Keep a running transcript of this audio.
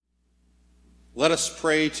Let us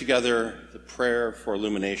pray together the prayer for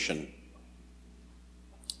illumination.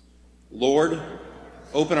 Lord,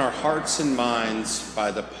 open our hearts and minds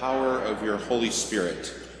by the power of your Holy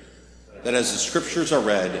Spirit, that as the scriptures are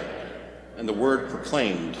read and the word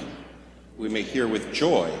proclaimed, we may hear with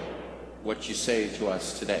joy what you say to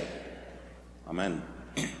us today. Amen.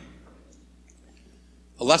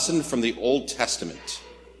 A lesson from the Old Testament,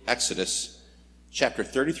 Exodus chapter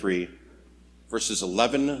 33, verses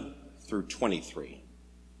 11 through 23.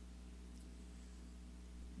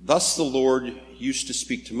 Thus the Lord used to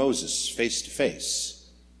speak to Moses face to face,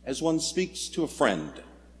 as one speaks to a friend.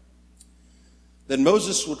 Then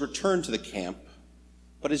Moses would return to the camp,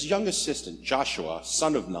 but his young assistant, Joshua,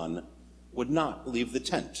 son of Nun, would not leave the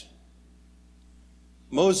tent.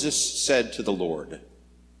 Moses said to the Lord,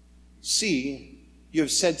 "See, you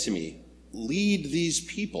have said to me, 'Lead these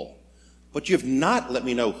people,' but you have not let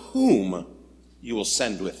me know whom you will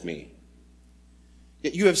send with me.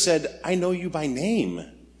 Yet you have said, 'I know you by name,'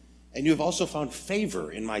 and you have also found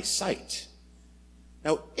favor in my sight.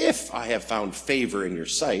 Now, if I have found favor in your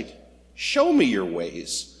sight, show me your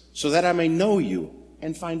ways, so that I may know you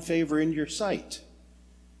and find favor in your sight.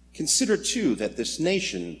 Consider, too, that this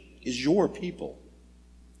nation is your people."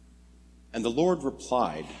 And the Lord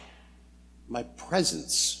replied, "My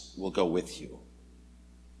presence will go with you,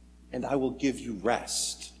 and I will give you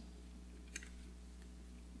rest."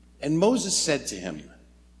 And Moses said to him,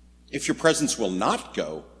 "If your presence will not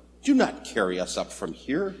go, do not carry us up from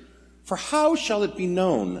here. For how shall it be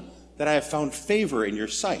known that I have found favor in your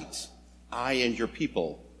sight, I and your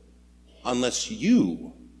people, unless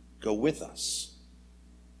you go with us?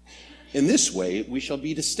 In this way we shall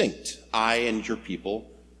be distinct, I and your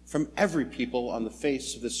people, from every people on the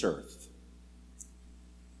face of this earth."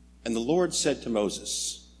 And the Lord said to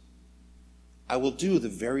Moses, "I will do the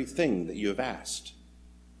very thing that you have asked,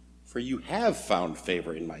 for you have found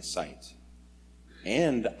favor in my sight,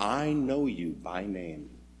 and I know you by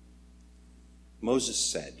name." Moses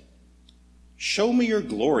said, "Show me your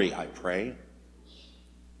glory, I pray."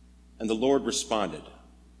 And the Lord responded,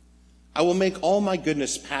 "I will make all my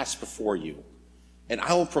goodness pass before you, and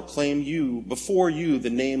I will proclaim before you the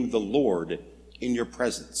name of the Lord in your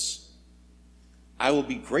presence. I will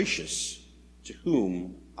be gracious to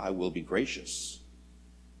whom I will be gracious,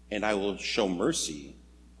 and I will show mercy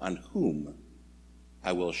on whom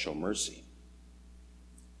I will show mercy."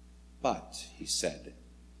 "But," he said,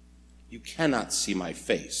 "you cannot see my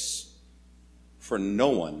face, for no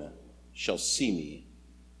one shall see me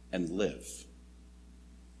and live."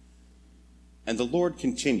 And the Lord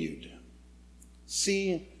continued,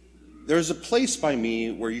 "See, there is a place by me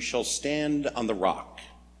where you shall stand on the rock,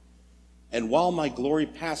 and while my glory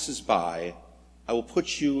passes by, I will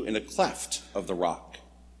put you in a cleft of the rock,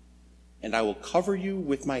 and I will cover you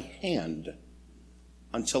with my hand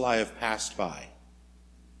until I have passed by.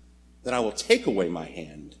 Then I will take away my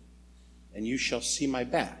hand, and you shall see my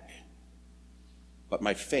back, but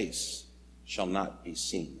my face shall not be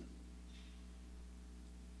seen."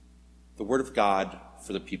 The word of God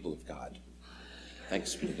for the people of God.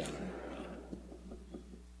 Thanks be to God.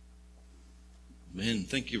 Amen.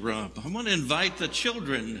 Thank you, Rob. I want to invite the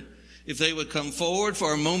children, if they would come forward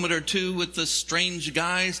for a moment or two with the strange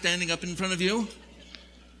guy standing up in front of you.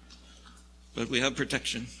 But we have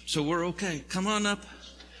protection, so we're okay. Come on up.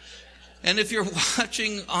 And if you're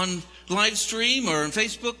watching on live stream or on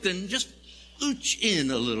Facebook, then just ooch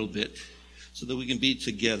in a little bit so that we can be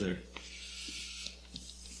together.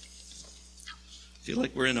 I feel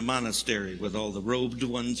like we're in a monastery with all the robed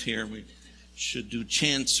ones here. We should do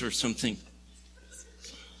chants or something.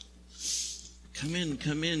 Come in,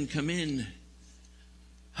 come in, come in.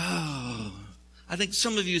 Oh, I think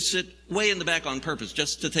some of you sit way in the back on purpose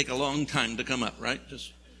just to take a long time to come up, right?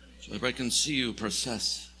 Just so everybody can see you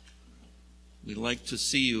process. We like to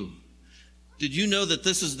see you. Did you know that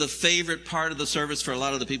this is the favorite part of the service for a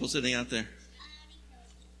lot of the people sitting out there?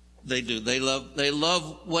 They do. They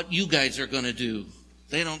love what you guys are going to do.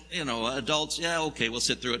 They don't, adults, yeah, okay, we'll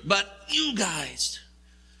sit through it. But you guys,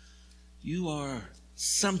 you are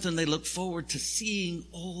something they look forward to seeing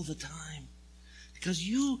all the time because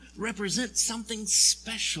you represent something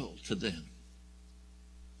special to them.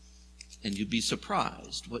 And you'd be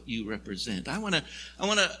surprised what you represent. I want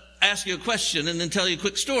to ask you a question and then tell you a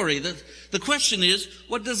quick story. The question is,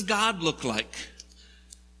 what does God look like?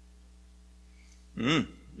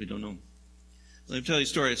 We don't know. Let me tell you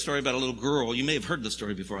a story about a little girl. You may have heard the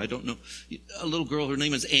story before. I don't know. A little girl, her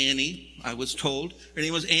name is Annie, I was told. Her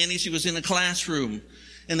name was Annie. She was in a classroom.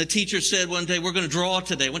 And the teacher said one day, "We're going to draw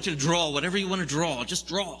today. I want you to draw whatever you want to draw. Just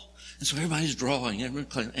draw." And so everybody's drawing, and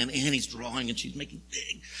Annie's drawing, and she's making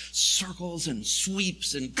big circles and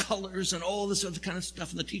sweeps and colors and all this other kind of stuff.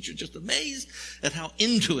 And the teacher's just amazed at how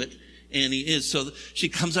into it Annie is. So she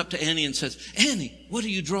comes up to Annie and says, "Annie, what are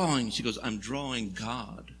you drawing?" She goes, "I'm drawing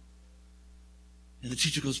God." And the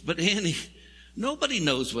teacher goes, "But Annie, nobody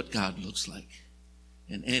knows what God looks like."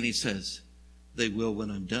 And Annie says, "They will when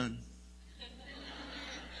I'm done."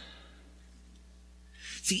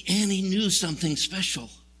 See, Annie knew something special,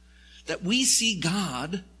 that we see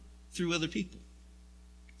God through other people,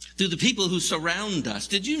 through the people who surround us.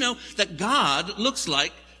 Did you know that God looks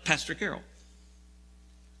like Pastor Carol?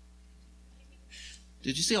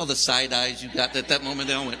 Did you see all the side eyes you got at that moment?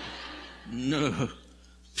 They all went, no.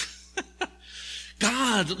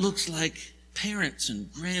 God looks like parents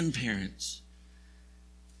and grandparents,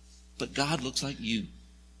 but God looks like you.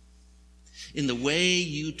 In the way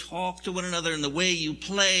you talk to one another, in the way you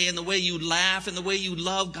play, in the way you laugh, in the way you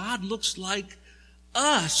love, God looks like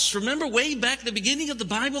us. Remember way back at the beginning of the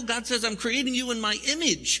Bible, God says, "I'm creating you in my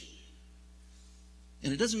image."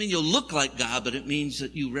 And it doesn't mean you'll look like God, but it means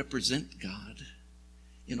that you represent God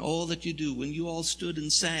in all that you do. When you all stood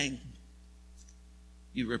and sang,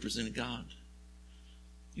 you represented God.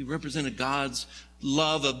 You represented God's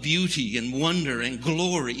love of beauty and wonder and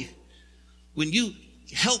glory. When you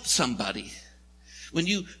help somebody, when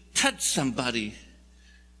you touch somebody,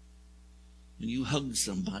 when you hug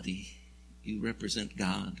somebody, you represent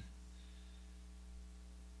God.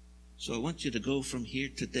 So I want you to go from here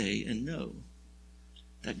today and know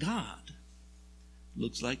that God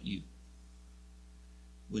looks like you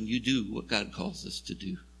when you do what God calls us to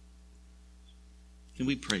do. Can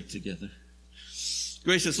we pray together?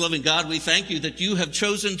 Gracious, loving God, we thank you that you have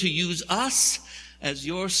chosen to use us as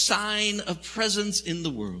your sign of presence in the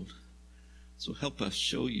world. So help us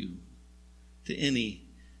show you to any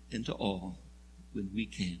and to all when we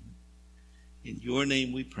can. In your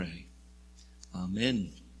name we pray.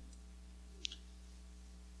 Amen.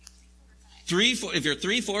 If you're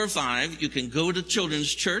 3, 4, or 5, you can go to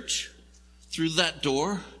children's church through that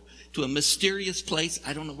door to a mysterious place.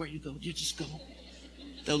 I don't know where you go. You just go.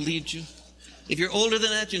 They'll lead you. If you're older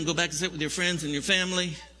than that, you can go back and sit with your friends and your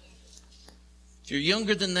family. If you're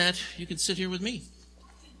younger than that, you can sit here with me.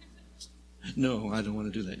 No, I don't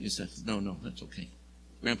want to do that. You said, no, that's okay.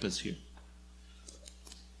 Grandpa's here.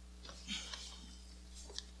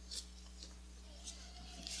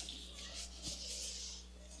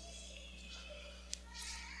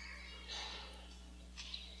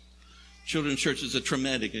 Children's church is a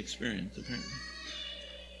traumatic experience, apparently.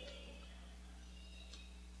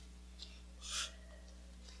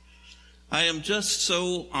 I am just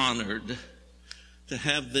so honored to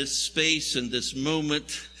have this space and this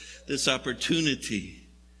moment, this opportunity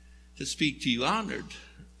to speak to you. Honored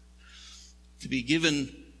to be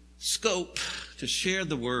given scope to share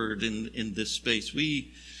the word in this space.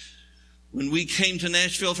 When we came to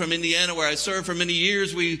Nashville from Indiana, where I served for many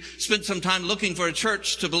years, we spent some time looking for a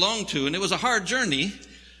church to belong to, and it was a hard journey,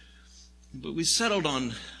 but we settled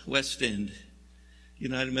on West End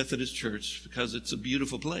United Methodist Church because it's a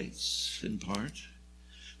beautiful place, in part,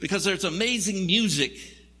 because there's amazing music.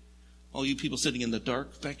 All you people sitting in the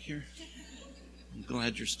dark back here, I'm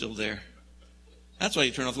glad you're still there. That's why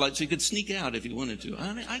you turn off the lights, so you could sneak out if you wanted to.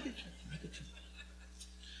 I get you.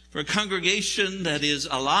 For a congregation that is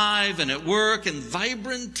alive and at work and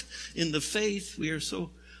vibrant in the faith, we are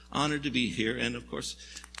so honored to be here. And of course,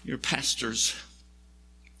 your pastors,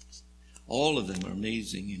 all of them are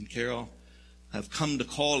amazing. And Carol, I've come to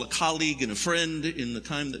call a colleague and a friend in the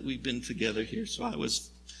time that we've been together here. So I was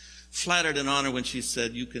flattered and honored when she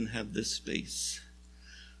said, "You can have this space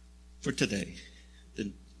for today.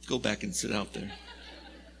 Then go back and sit out there."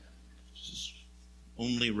 This is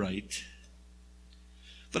only right.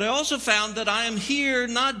 But I also found that I am here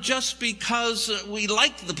not just because we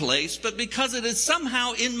like the place, but because it is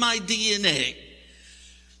somehow in my DNA,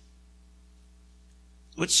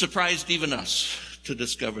 which surprised even us to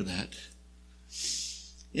discover that.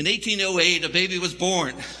 In 1808, a baby was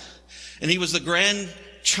born, and he was the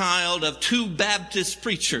grandchild of 2 Baptist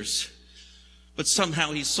preachers. But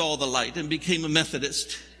somehow he saw the light and became a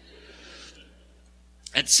Methodist.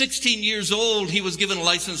 At 16 years old, he was given a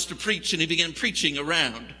license to preach, and he began preaching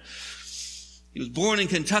around. He was born in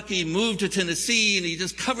Kentucky, moved to Tennessee, and he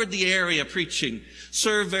just covered the area preaching,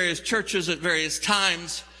 served various churches at various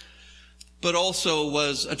times, but also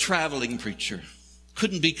was a traveling preacher.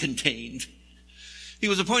 Couldn't be contained. He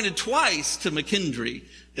was appointed twice to McKendree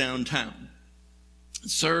downtown.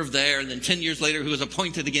 Served there, and then 10 years later, he was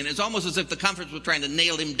appointed again. It's almost as if the conference was trying to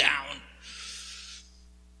nail him down.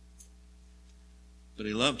 but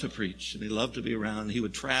he loved to preach and he loved to be around. He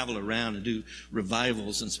would travel around and do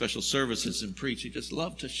revivals and special services and preach. He just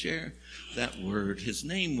loved to share that word. His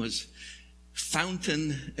name was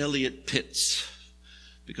Fountain Elliott Pitts,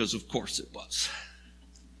 because of course it was.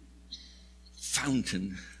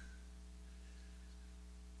 Fountain.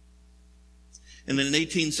 And then in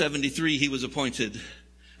 1873, he was appointed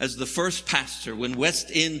as the first pastor when West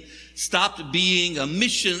End stopped being a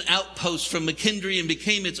mission outpost from McKendree and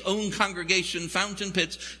became its own congregation. Fountain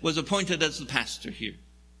Pitts was appointed as the pastor here.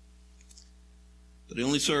 But he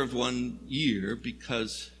only served 1 year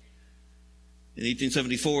because in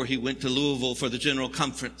 1874 he went to Louisville for the General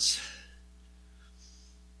Conference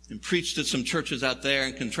and preached at some churches out there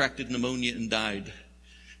and contracted pneumonia and died.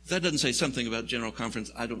 If that doesn't say something about General Conference,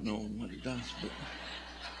 I don't know what it does. But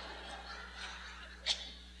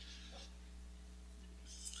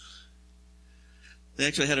they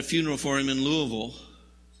actually had a funeral for him in Louisville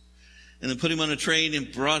and then put him on a train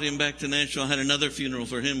and brought him back to Nashville. Had another funeral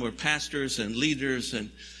for him where pastors and leaders and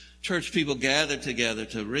church people gathered together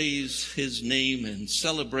to raise his name and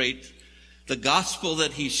celebrate the gospel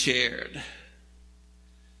that he shared.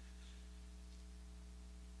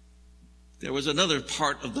 There was another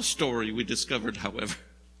part of the story we discovered, however.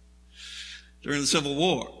 During the Civil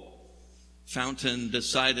War, Fountain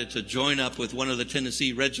decided to join up with one of the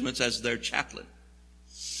Tennessee regiments as their chaplain.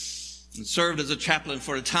 And served as a chaplain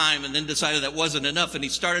for a time and then decided that wasn't enough, and he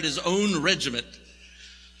started his own regiment.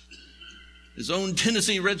 His own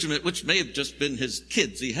Tennessee regiment, which may have just been his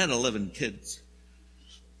kids. He had 11 kids.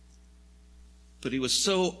 But he was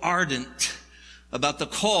so ardent about the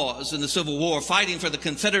cause in the Civil War, fighting for the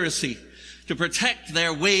Confederacy, to protect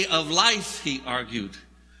their way of life, he argued,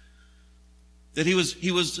 that he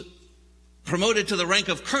was promoted to the rank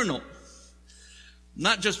of colonel,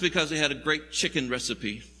 not just because he had a great chicken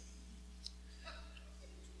recipe,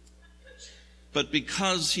 but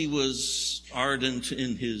because he was ardent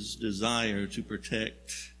in his desire to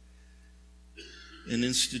protect an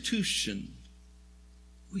institution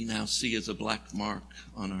we now see as a black mark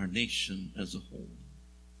on our nation as a whole.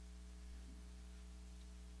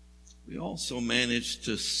 We also managed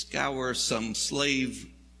to scour some slave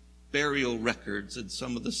burial records in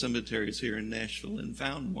some of the cemeteries here in Nashville and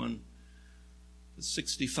found one, a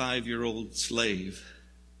 65-year-old slave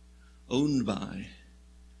owned by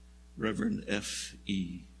Reverend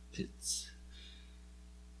F.E. Pitts.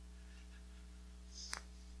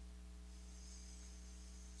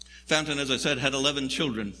 Fountain, as I said, had 11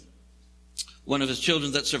 children. One of his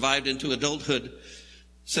children that survived into adulthood,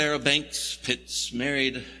 Sarah Banks Pitts,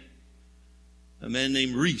 married a man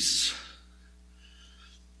named Reese.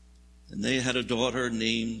 And they had a daughter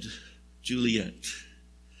named Juliet.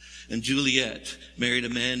 And Juliet married a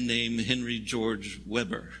man named Henry George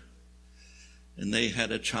Weber. And they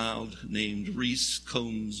had a child named Reese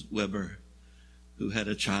Combs Weber, who had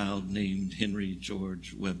a child named Henry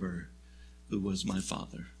George Weber, who was my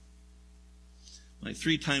father. My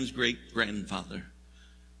 3 times great-grandfather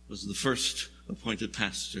was the first appointed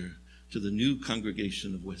pastor to the new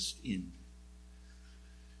congregation of West End.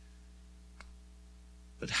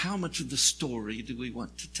 But how much of the story do we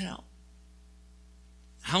want to tell?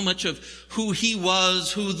 How much of who he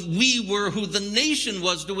was, who we were, who the nation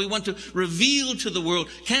was, do we want to reveal to the world?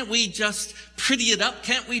 Can't we just pretty it up?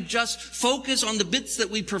 Can't we just focus on the bits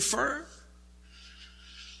that we prefer?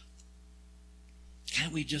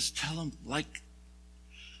 Can't we just tell them like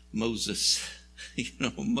Moses?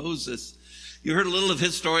 Moses. You heard a little of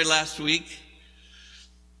his story last week.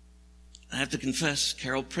 I have to confess,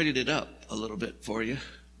 Carol prettied it up a little bit for you.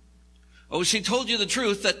 Oh, she told you the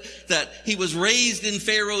truth that he was raised in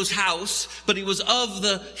Pharaoh's house, but he was of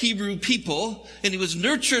the Hebrew people, and he was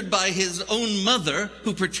nurtured by his own mother,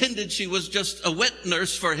 who pretended she was just a wet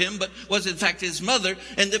nurse for him, but was in fact his mother,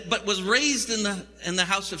 but was raised in the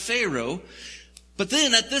house of Pharaoh. But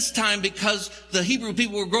then at this time, because the Hebrew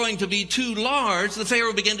people were growing to be too large, the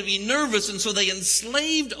Pharaoh began to be nervous, and so they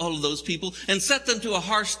enslaved all of those people and set them to a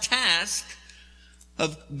harsh task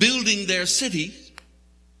of building their city.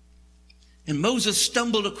 And Moses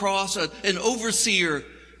stumbled across an overseer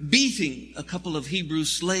beating a couple of Hebrew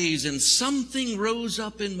slaves, and something rose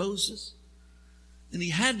up in Moses. And he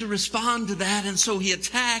had to respond to that, and so he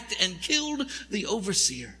attacked and killed the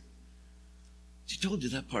overseer. She told you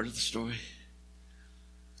that part of the story.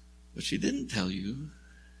 But she didn't tell you,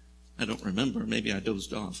 I don't remember, maybe I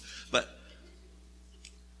dozed off, but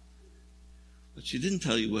what she didn't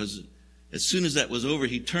tell you was, as soon as that was over,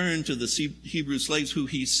 he turned to the Hebrew slaves who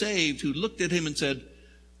he saved, who looked at him and said,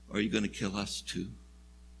 "Are you going to kill us too?"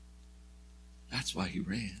 That's why he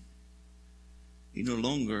ran. He no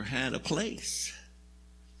longer had a place.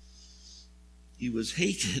 he was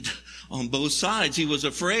hated on both sides. He was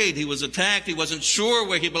afraid. He was attacked. He wasn't sure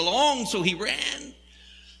where he belonged, so he ran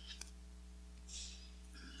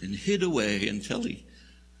and hid away until he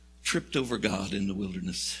tripped over God in the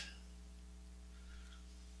wilderness.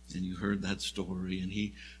 And you heard that story. And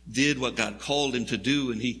he did what God called him to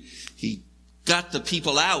do, and he got the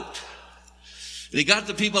people out. And he got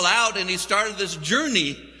the people out, and he started this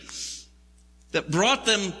journey that brought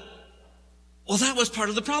them. Well, that was part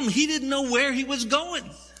of the problem. He didn't know where he was going.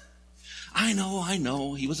 I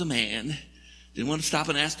know. He was a man. Didn't want to stop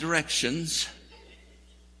and ask directions.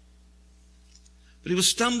 But he was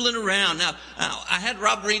stumbling around. Now I had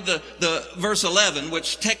Rob read the verse 11,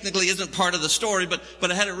 which technically isn't part of the story,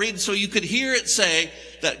 but I had it read so you could hear it say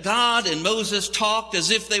that God and Moses talked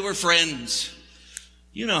as if they were friends.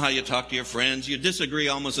 You know how you talk to your friends. You disagree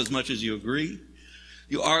almost as much as you agree.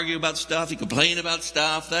 You argue about stuff. You complain about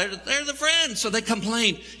stuff. They're the friends. So they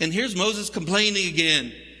complain. And here's Moses complaining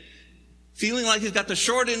again, feeling like he's got the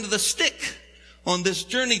short end of the stick on this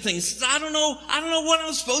journey thing. He says, I don't know what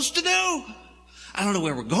I'm supposed to do. I don't know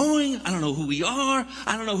where we're going. I don't know who we are.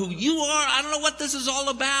 I don't know who you are. I don't know what this is all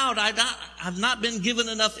about. I've not been given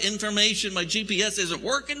enough information. My GPS isn't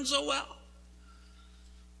working so well.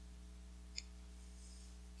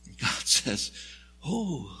 And God says,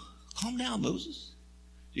 oh, calm down, Moses.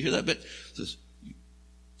 You hear that bit? He says,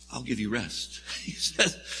 I'll give you rest. He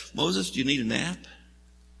says, Moses, do you need a nap?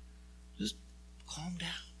 Just calm down.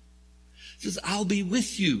 He says, I'll be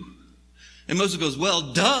with you. And Moses goes,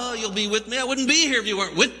 well, duh, you'll be with me. I wouldn't be here if you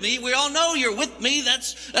weren't with me. We all know you're with me.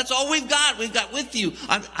 That's all we've got. We've got with you.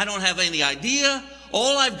 I don't have any idea.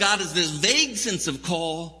 All I've got is this vague sense of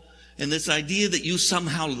call and this idea that you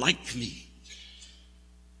somehow like me.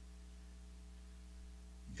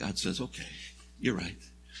 God says, okay, you're right.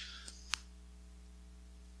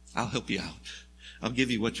 I'll help you out. I'll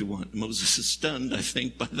give you what you want. Moses is stunned, I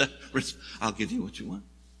think, by that. I'll give you what you want.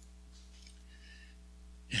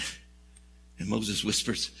 And Moses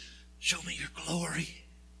whispers, show me your glory.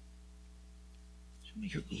 Show me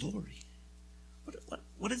your glory.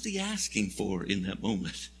 What is he asking for in that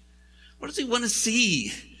moment? What does he want to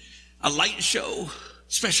see? A light show?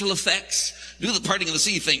 Special effects? Do the parting of the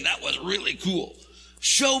sea thing. That was really cool.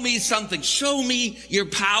 Show me something. Show me your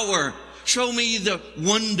power. Show me the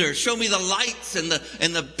wonder. Show me the lights and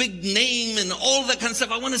the big name and all that kind of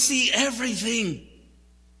stuff. I want to see everything.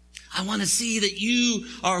 I want to see that you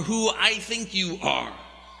are who I think you are.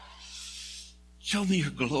 Show me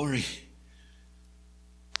your glory.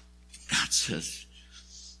 God says,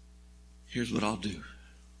 here's what I'll do.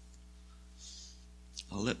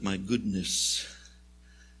 I'll let my goodness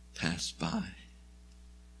pass by.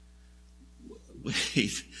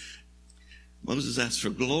 Wait. Moses asks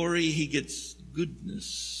for glory. He gets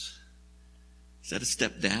goodness. Is that a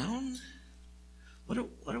step down? What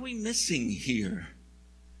are we missing here?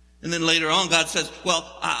 And then later on, God says,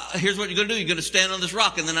 well, here's what you're going to do. You're going to stand on this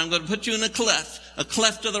rock, and then I'm going to put you in a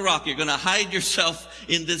cleft of the rock. You're going to hide yourself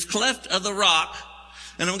in this cleft of the rock,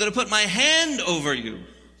 and I'm going to put my hand over you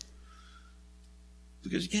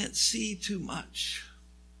because you can't see too much.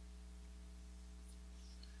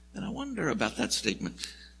 And I wonder about that statement.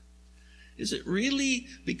 Is it really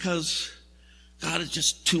because God is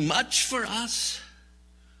just too much for us,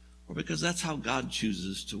 or because that's how God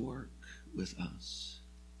chooses to work with us?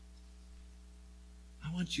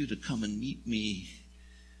 I want you to come and meet me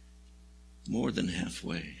more than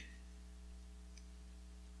halfway.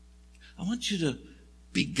 I want you to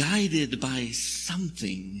be guided by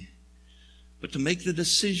something, but to make the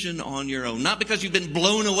decision on your own. Not because you've been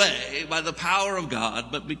blown away by the power of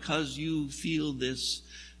God, but because you feel this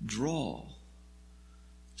draw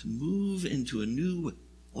to move into a new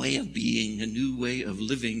way of being, a new way of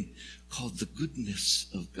living called the goodness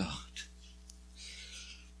of God.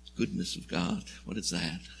 Goodness of God. What is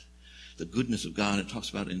that? The goodness of God. It talks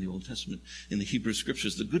about it in the Old Testament, in the Hebrew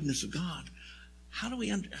Scriptures, the goodness of God. How do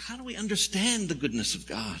we understand the goodness of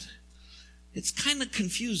God? It's kind of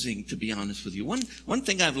confusing, to be honest with you. One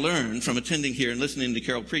thing I've learned from attending here and listening to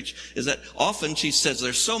Carol preach is that often she says,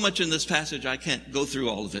 there's so much in this passage I can't go through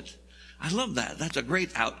all of it. I love that. That's a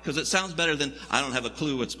great out, because it sounds better than I don't have a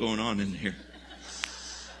clue what's going on in here.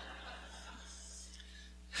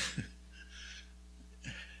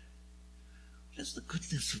 It's the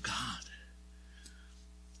goodness of God.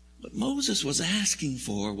 What Moses was asking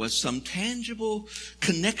for was some tangible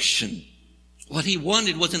connection. What he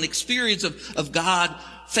wanted was an experience of God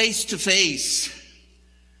face to face.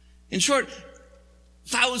 In short,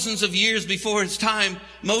 thousands of years before his time,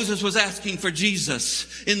 Moses was asking for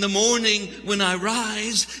Jesus. In the morning when I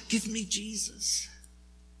rise, give me Jesus.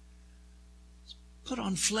 put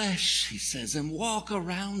on flesh, he says, and walk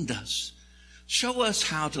around us. Show us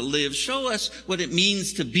how to live. Show us what it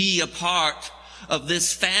means to be a part of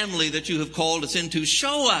this family that you have called us into.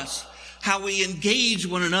 Show us how we engage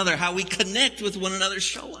one another, how we connect with one another.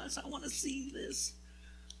 Show us. I want to see this.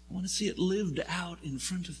 I want to see it lived out in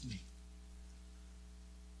front of me.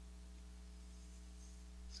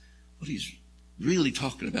 What he's really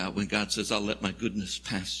talking about when God says, I'll let my goodness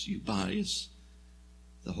pass you by, is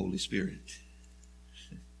the Holy Spirit.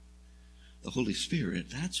 The Holy Spirit,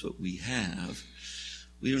 that's what we have.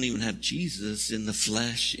 We don't even have Jesus in the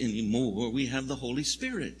flesh anymore. We have the Holy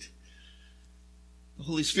Spirit. The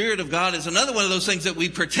Holy Spirit of God is another one of those things that we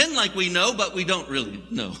pretend like we know, but we don't really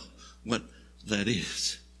know what that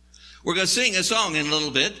is. We're going to sing a song in a little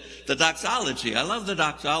bit, the doxology. I love the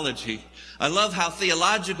doxology. I love how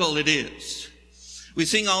theological it is. We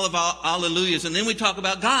sing all of our hallelujahs, and then we talk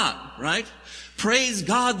about God, right? Praise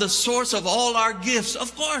God, the source of all our gifts.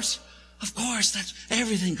 Of course, that's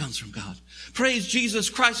everything comes from God. Praise Jesus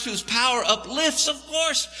Christ, whose power uplifts. Of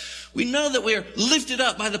course, we know that we are lifted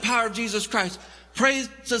up by the power of Jesus Christ. Praise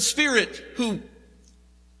the Spirit,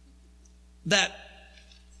 that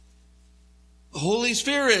Holy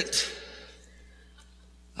Spirit.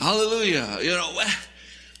 Hallelujah.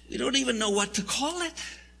 We don't even know what to call it.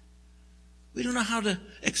 We don't know how to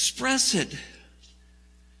express it,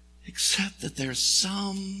 except that there's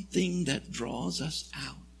something that draws us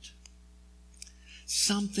out.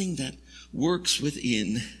 Something that works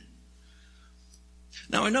within.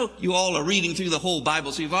 Now, I know you all are reading through the whole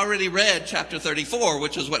Bible, so you've already read chapter 34,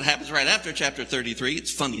 which is what happens right after chapter 33.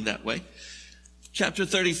 It's funny that way. Chapter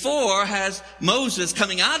 34 has Moses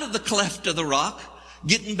coming out of the cleft of the rock,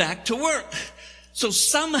 getting back to work. So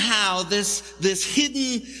somehow this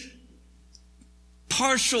hidden,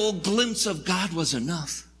 partial glimpse of God was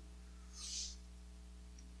enough.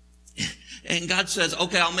 And God says,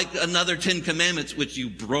 okay, I'll make another 10 commandments, which you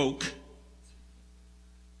broke.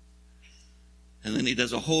 And then he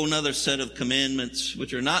does a whole nother set of commandments,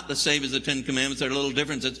 which are not the same as the 10 commandments. They're a little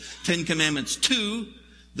different. It's 10 commandments 2.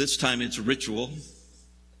 This time it's ritual.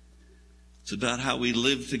 It's about how we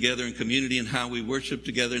live together in community and how we worship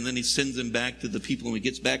together. And then he sends them back to the people. When he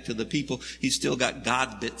gets back to the people, he's still got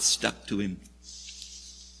God bits stuck to him.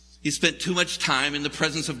 He spent too much time in the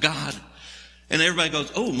presence of God. And everybody goes,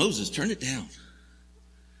 oh, Moses, turn it down.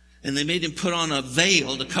 And they made him put on a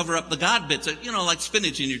veil to cover up the God bits. Like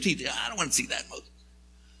spinach in your teeth. I don't want to see that, Moses.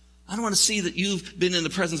 I don't want to see that you've been in the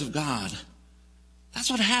presence of God. That's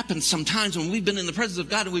what happens sometimes when we've been in the presence of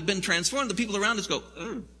God and we've been transformed. The people around us go,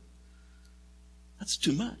 oh, that's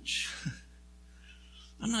too much.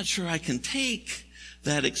 I'm not sure I can take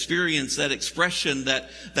that experience, that expression, that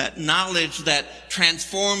knowledge, that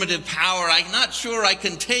transformative power. I'm not sure I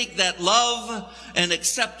can take that love and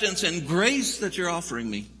acceptance and grace that you're offering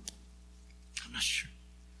me. I'm not sure.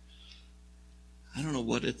 I don't know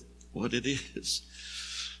what it is.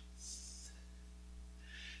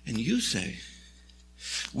 And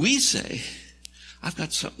we say, I've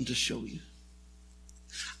got something to show you.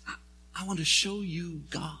 I want to show you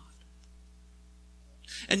God.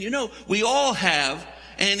 And we all have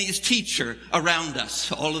Annie's teacher around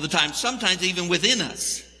us all of the time, sometimes even within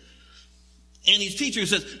us. Annie's teacher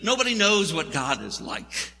says, nobody knows what God is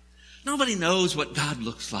like. Nobody knows what God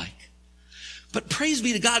looks like. But praise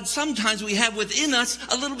be to God, sometimes we have within us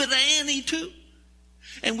a little bit of Annie too.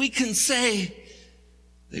 And we can say,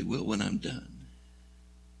 they will when I'm done.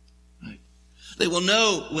 Right? They will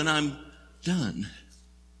know when I'm done.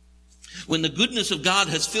 When the goodness of God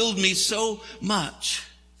has filled me so much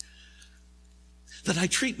that I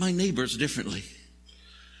treat my neighbors differently,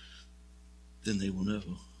 then they will know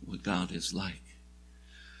what God is like.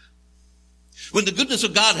 When the goodness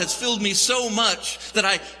of God has filled me so much that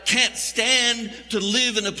I can't stand to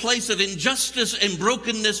live in a place of injustice and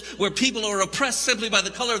brokenness where people are oppressed simply by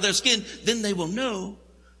the color of their skin, then they will know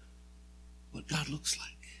what God looks like.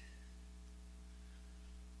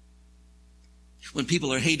 When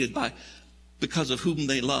people are hated because of whom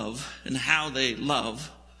they love and how they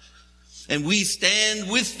love, and we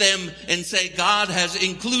stand with them and say, God has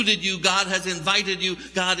included you, God has invited you,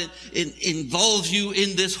 God involves you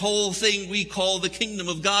in this whole thing we call the kingdom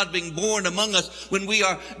of God being born among us. When we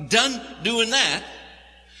are done doing that,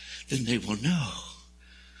 then they will know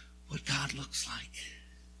what God looks like.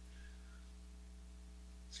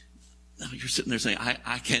 Now you're sitting there saying,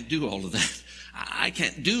 I can't do all of that. I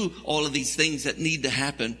can't do all of these things that need to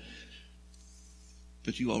happen.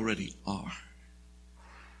 But you already are.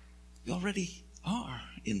 You already are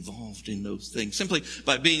involved in those things. Simply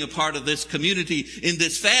by being a part of this community, in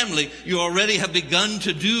this family, you already have begun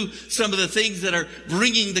to do some of the things that are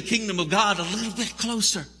bringing the kingdom of God a little bit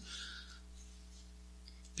closer.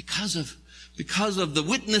 Because of the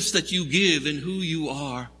witness that you give and who you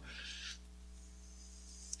are.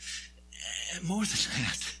 And more than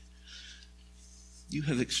that, you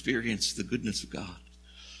have experienced the goodness of God.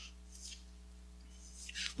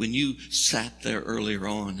 When you sat there earlier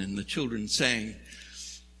on and the children sang,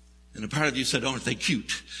 and a part of you said, aren't they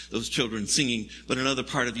cute, those children singing? But another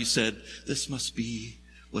part of you said, this must be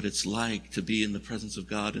what it's like to be in the presence of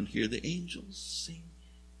God and hear the angels sing.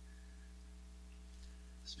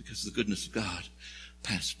 It's because the goodness of God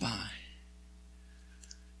passed by.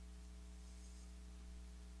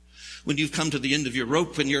 When you've come to the end of your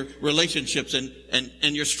rope in your relationships and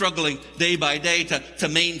you're struggling day by day to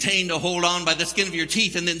maintain, to hold on by the skin of your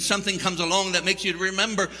teeth, and then something comes along that makes you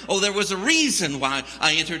remember, oh, there was a reason why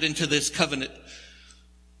I entered into this covenant.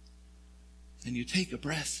 And you take a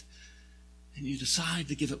breath and you decide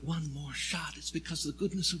to give it one more shot. It's because the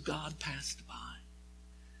goodness of God passed by.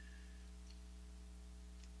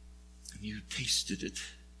 And you tasted it.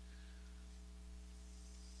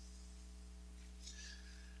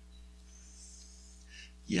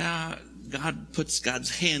 Yeah, God puts God's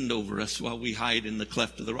hand over us while we hide in the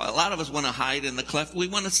cleft of the rock. A lot of us want to hide in the cleft. We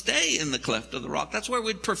want to stay in the cleft of the rock. That's where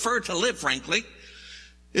we'd prefer to live, frankly.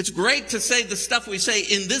 It's great to say the stuff we say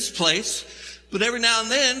in this place, but every now and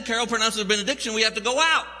then, Carol pronounces a benediction, we have to go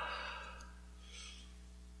out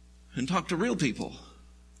and talk to real people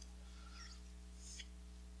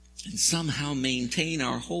and somehow maintain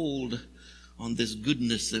our hold on this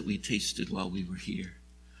goodness that we tasted while we were here,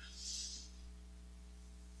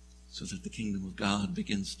 so that the kingdom of God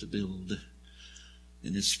begins to build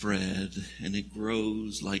and is spread, and it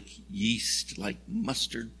grows like yeast, like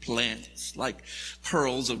mustard plants, like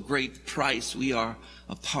pearls of great price. We are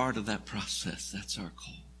a part of that process. That's our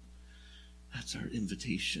call. That's our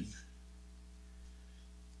invitation.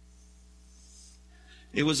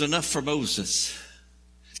 It was enough for Moses.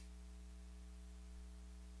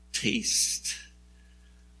 Taste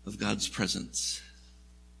of God's presence.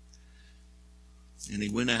 And he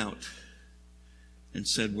went out and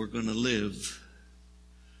said, we're going to live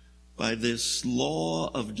by this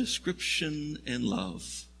law of description and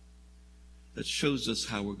love that shows us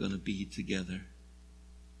how we're going to be together.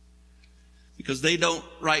 Because they don't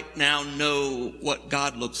right now know what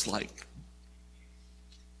God looks like.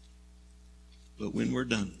 But when we're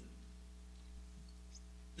done,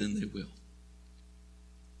 then they will.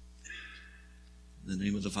 In the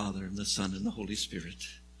name of the Father, and the Son, and the Holy Spirit.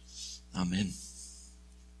 Amen.